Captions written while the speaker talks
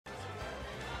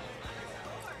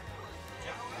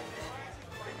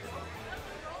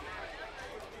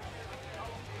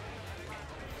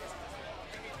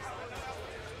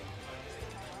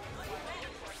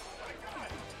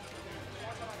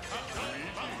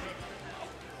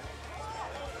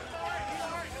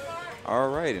All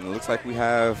right, and it looks like we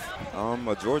have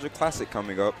a Georgia Classic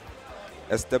coming up.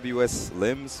 SWS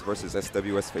Limbs versus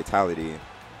SWS Fatality.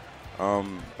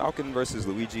 Falcon versus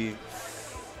Luigi.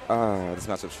 This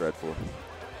matchup's dreadful.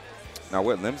 Now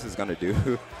what Limbs is going to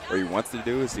do, or he wants to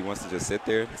do, is he wants to just sit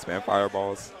there, spam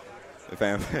fireballs.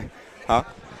 Huh?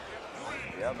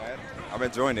 Yeah, man. I'm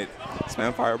enjoying it.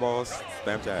 Spam fireballs,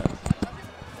 spam jab.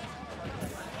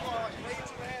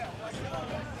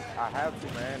 I have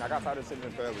to, man. I got tired of sitting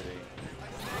in Fatality.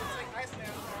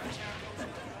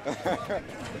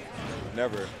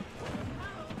 Never.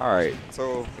 All right,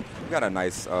 so we got a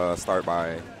nice start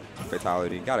by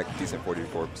Fatality. Got a decent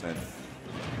 44%.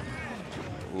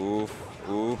 Ooh,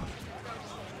 ooh.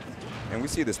 And we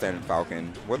see the standing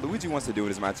Falcon. What Luigi wants to do in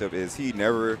this matchup is he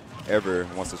never, ever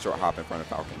wants to short hop in front of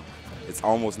Falcon. It's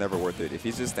almost never worth it. If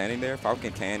he's just standing there,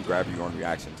 Falcon can grab you on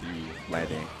reaction to you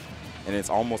landing. And it's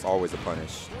almost always a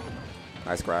punish.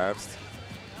 Nice grabs.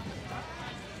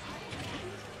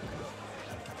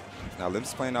 Now Limbs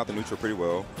is playing out the neutral pretty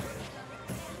well.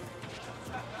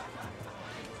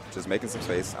 Just making some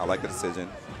space. I like the decision.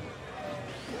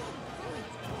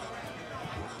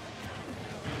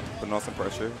 Putting on some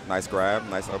pressure. Nice grab,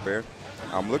 nice up air.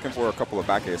 I'm looking for a couple of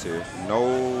back airs here.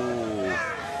 No.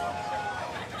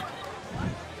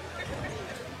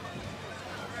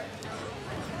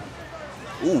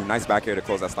 Ooh, nice back air to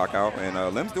close that stock out.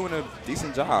 And Limbs doing a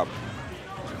decent job.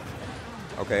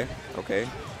 Okay, okay.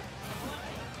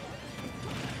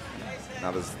 Now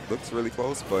this looks really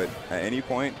close, but at any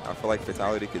point, I feel like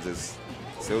Fatality could just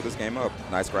seal this game up.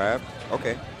 Nice grab.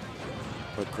 Okay.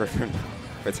 But Griffin,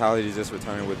 Fatality just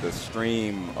returned with the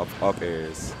stream of up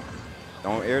airs.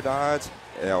 Don't air dodge.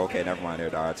 Yeah, okay, never mind air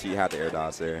dodge. He had the air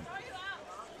dodge there.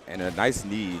 And a nice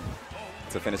knee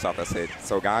to finish off that hit.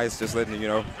 So guys, just letting you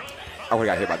know, I would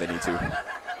have got hit by the knee too.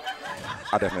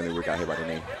 I definitely would have got hit by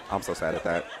the knee. I'm so sad at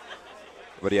that.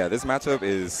 But yeah, this matchup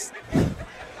is,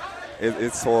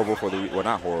 it's horrible for the, well,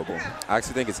 not horrible. I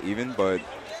actually think it's even, but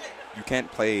you can't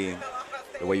play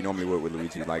the way you normally would with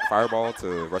Luigi. Like fireball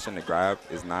to rush in and grab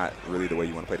is not really the way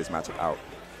you want to play this matchup out,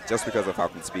 just because of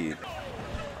Falcon's speed.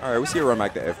 All right, we see a run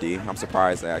back to FD. I'm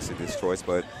surprised at actually this choice,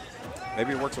 but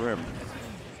maybe it works for him.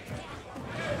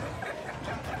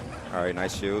 All right,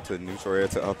 nice shield to neutral air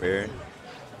to up air.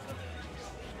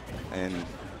 And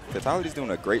Fatality's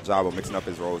doing a great job of mixing up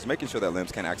his rolls, making sure that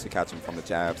Limbs can actually catch him from the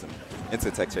jabs and into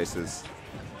tech chases.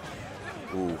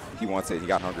 Ooh, he wants it. He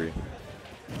got hungry.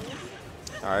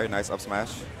 All right, nice up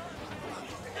smash.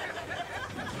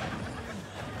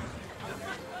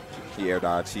 He air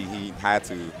dodged. He had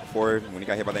to. Before, when he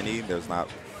got hit by that knee, it's a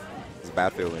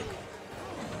bad feeling.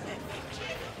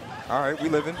 All right, we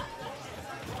living.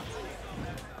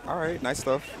 All right, nice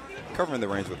stuff. Covering the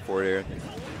range with forward air.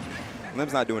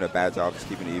 Limbs not doing a bad job, just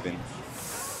keeping it even.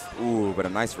 Ooh, but a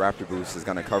nice Raptor boost is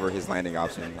going to cover his landing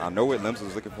option. I know what Limbs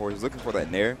was looking for. He's looking for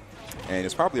that nair, and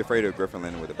he's probably afraid of Griffin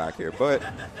landing with the back here. But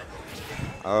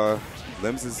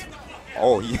Limbs is,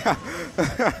 oh, yeah.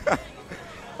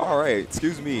 All right,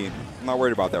 excuse me. I'm not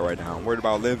worried about that right now. I'm worried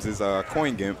about Limbs'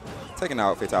 coin gimp taking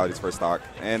out Fatality's first stock,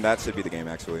 and that should be the game,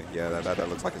 actually. Yeah, that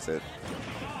looks like it's it.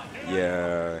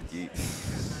 Yeah.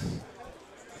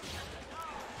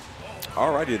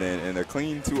 Alrighty then, and a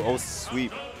clean 2-0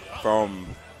 sweep from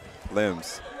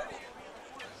Limbs.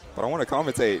 But I want to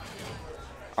commentate.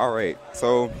 All right,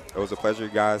 so it was a pleasure,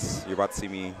 guys. You're about to see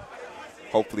me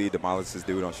hopefully demolish this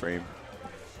dude on stream.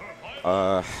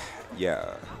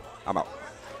 Yeah, I'm out.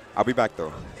 I'll be back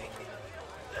though.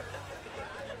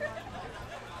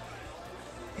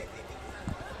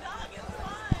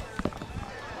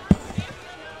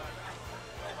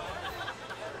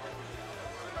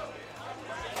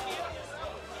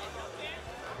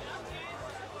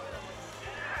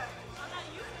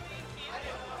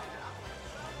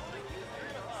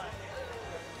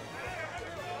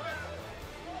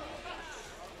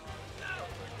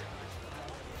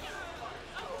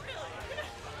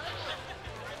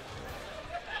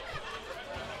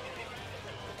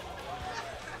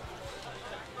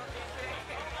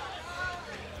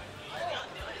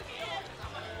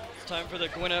 Time for the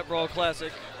Gwinnett Brawl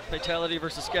Classic, Fatality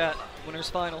versus Scat, winners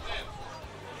final.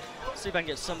 See if I can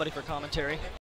get somebody for commentary.